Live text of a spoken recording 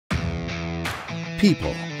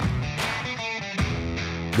People.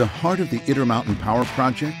 The heart of the Intermountain Power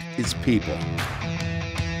Project is people.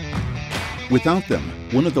 Without them,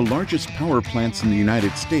 one of the largest power plants in the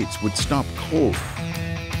United States would stop cold.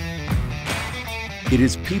 It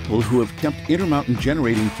is people who have kept Intermountain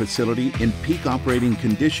Generating Facility in peak operating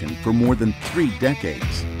condition for more than 3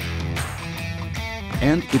 decades.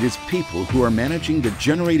 And it is people who are managing the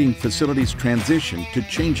generating facility's transition to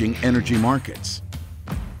changing energy markets.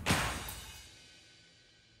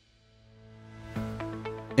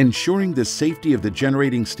 Ensuring the safety of the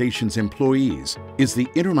generating station's employees is the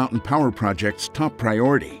Intermountain Power Project's top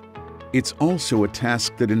priority. It's also a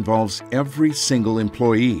task that involves every single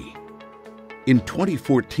employee. In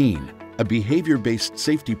 2014, a behavior-based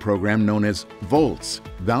safety program known as VOLTS,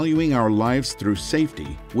 Valuing Our Lives Through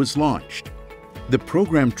Safety, was launched. The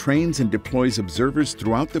program trains and deploys observers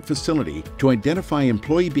throughout the facility to identify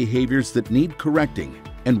employee behaviors that need correcting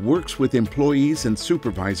and works with employees and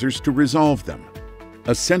supervisors to resolve them.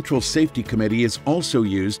 A central safety committee is also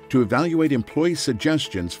used to evaluate employee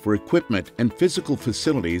suggestions for equipment and physical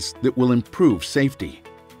facilities that will improve safety.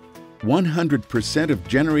 100% of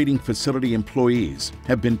generating facility employees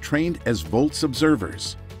have been trained as VOLTS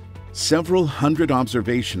observers. Several hundred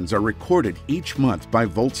observations are recorded each month by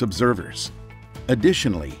VOLTS observers.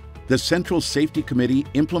 Additionally, the Central Safety Committee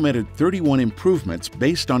implemented 31 improvements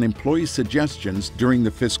based on employee suggestions during the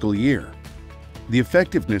fiscal year. The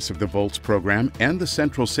effectiveness of the VOLTS program and the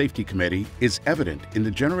Central Safety Committee is evident in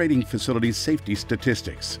the generating facility's safety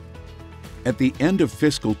statistics. At the end of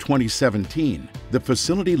fiscal 2017, the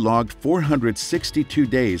facility logged 462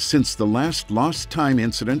 days since the last lost time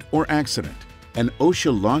incident or accident, an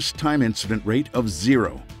OSHA lost time incident rate of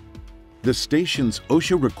 0. The station's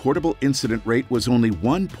OSHA recordable incident rate was only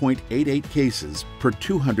 1.88 cases per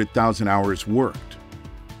 200,000 hours worked.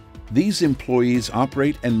 These employees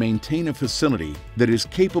operate and maintain a facility that is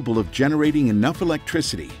capable of generating enough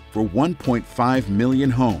electricity for 1.5 million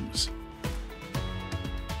homes.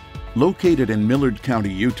 Located in Millard County,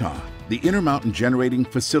 Utah, the Intermountain Generating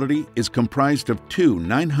Facility is comprised of 2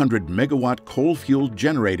 900-megawatt coal-fueled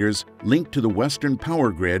generators linked to the Western power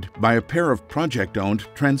grid by a pair of project-owned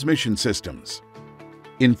transmission systems.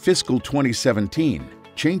 In fiscal 2017,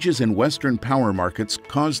 changes in Western power markets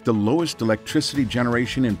caused the lowest electricity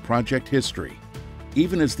generation in project history,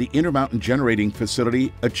 even as the Intermountain Generating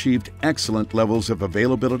Facility achieved excellent levels of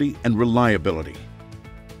availability and reliability.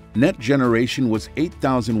 Net generation was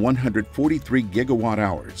 8,143 gigawatt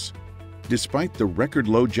hours. Despite the record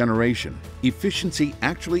low generation, efficiency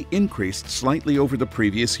actually increased slightly over the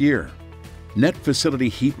previous year. Net facility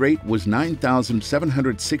heat rate was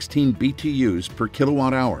 9,716 BTUs per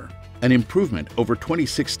kilowatt hour, an improvement over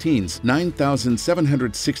 2016's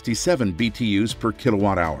 9,767 BTUs per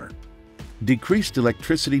kilowatt hour. Decreased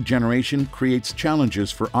electricity generation creates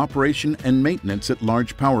challenges for operation and maintenance at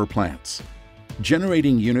large power plants.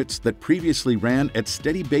 Generating units that previously ran at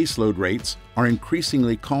steady baseload rates are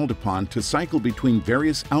increasingly called upon to cycle between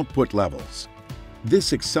various output levels.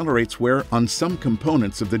 This accelerates wear on some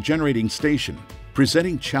components of the generating station,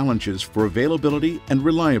 presenting challenges for availability and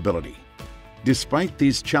reliability. Despite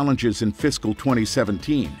these challenges in fiscal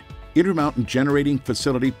 2017, Intermountain Generating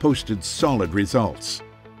Facility posted solid results.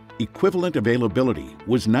 Equivalent availability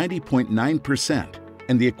was 90.9%,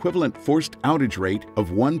 and the equivalent forced outage rate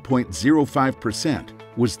of 1.05%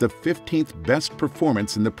 was the 15th best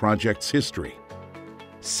performance in the project's history.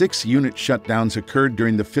 6 unit shutdowns occurred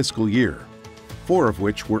during the fiscal year, 4 of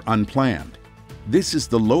which were unplanned. This is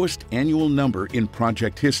the lowest annual number in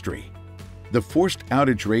project history. The forced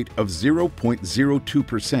outage rate of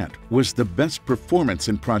 0.02% was the best performance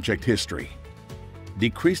in project history.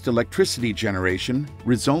 Decreased electricity generation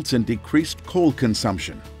results in decreased coal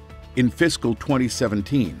consumption. In fiscal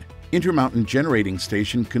 2017, Intermountain Generating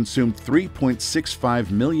Station consumed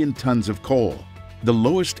 3.65 million tons of coal, the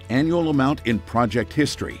lowest annual amount in project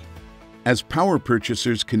history. As power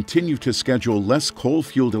purchasers continue to schedule less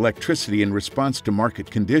coal-fueled electricity in response to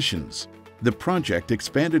market conditions, the project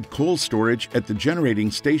expanded coal storage at the generating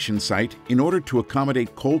station site in order to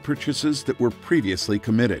accommodate coal purchases that were previously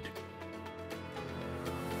committed.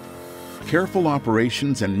 Careful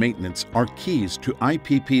operations and maintenance are keys to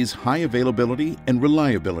IPP's high availability and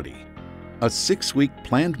reliability. A 6-week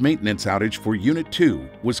planned maintenance outage for Unit 2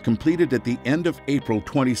 was completed at the end of April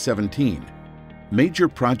 2017. Major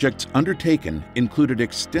projects undertaken included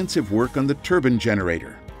extensive work on the turbine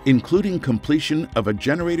generator, including completion of a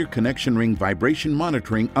generator connection ring vibration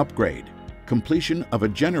monitoring upgrade, completion of a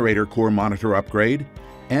generator core monitor upgrade,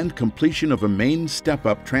 and completion of a main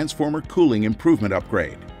step-up transformer cooling improvement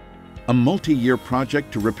upgrade. A multi-year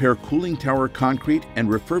project to repair cooling tower concrete and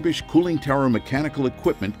refurbish cooling tower mechanical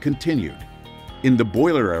equipment continued. In the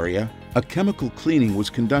boiler area, a chemical cleaning was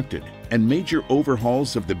conducted and major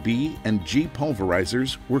overhauls of the B and G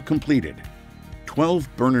pulverizers were completed. 12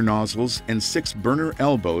 burner nozzles and 6 burner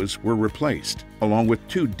elbows were replaced, along with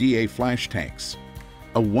 2 DA flash tanks.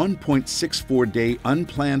 A 1.64-day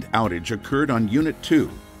unplanned outage occurred on Unit 2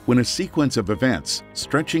 when a sequence of events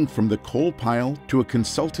stretching from the coal pile to a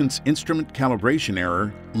consultant's instrument calibration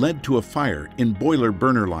error led to a fire in boiler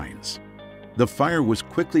burner lines. The fire was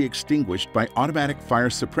quickly extinguished by automatic fire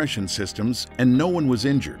suppression systems and no one was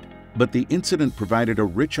injured, but the incident provided a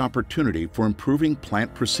rich opportunity for improving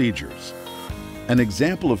plant procedures. An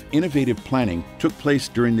example of innovative planning took place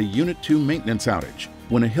during the Unit 2 maintenance outage,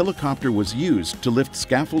 when a helicopter was used to lift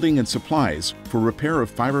scaffolding and supplies for repair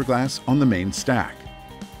of fiberglass on the main stack.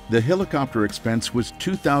 The helicopter expense was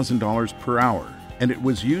 $2,000 per hour, and it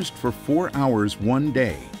was used for 4 hours one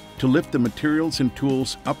day to lift the materials and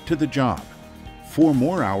tools up to the job. 4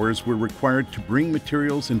 more hours were required to bring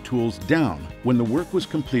materials and tools down when the work was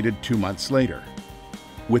completed 2 months later.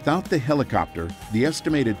 Without the helicopter, the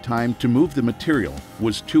estimated time to move the material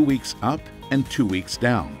was 2 weeks up and 2 weeks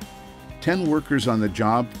down. 10 workers on the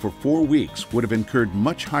job for 4 weeks would have incurred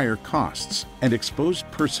much higher costs and exposed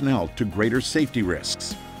personnel to greater safety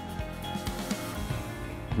risks.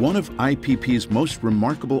 One of IPP's most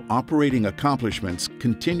remarkable operating accomplishments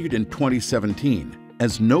continued in 2017,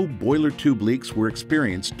 as no boiler tube leaks were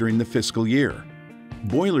experienced during the fiscal year.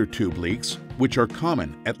 Boiler tube leaks, which are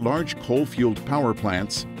common at large coal-fueled power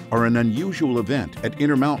plants, are an unusual event at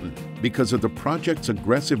Intermountain because of the project's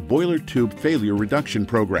aggressive boiler tube failure reduction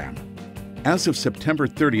program. As of September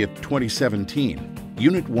 30, 2017,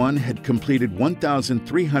 Unit 1 had completed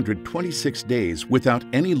 1,326 days without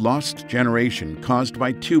any lost generation caused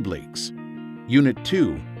by tube leaks. Unit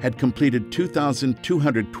 2 had completed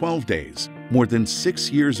 2,212 days, more than 6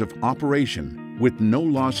 years of operation with no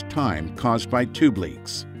lost time caused by tube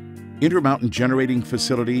leaks. Intermountain Generating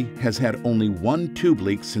Facility has had only 1 tube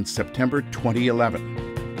leak since September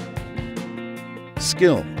 2011.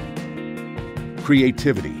 Skill,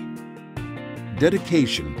 creativity,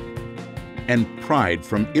 dedication, and pride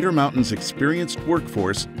from Intermountain's experienced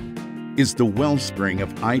workforce is the wellspring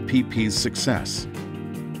of IPP's success.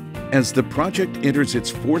 As the project enters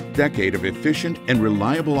its 4th decade of efficient and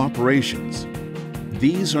reliable operations,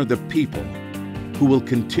 these are the people who will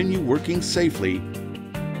continue working safely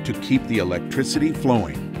to keep the electricity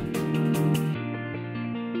flowing.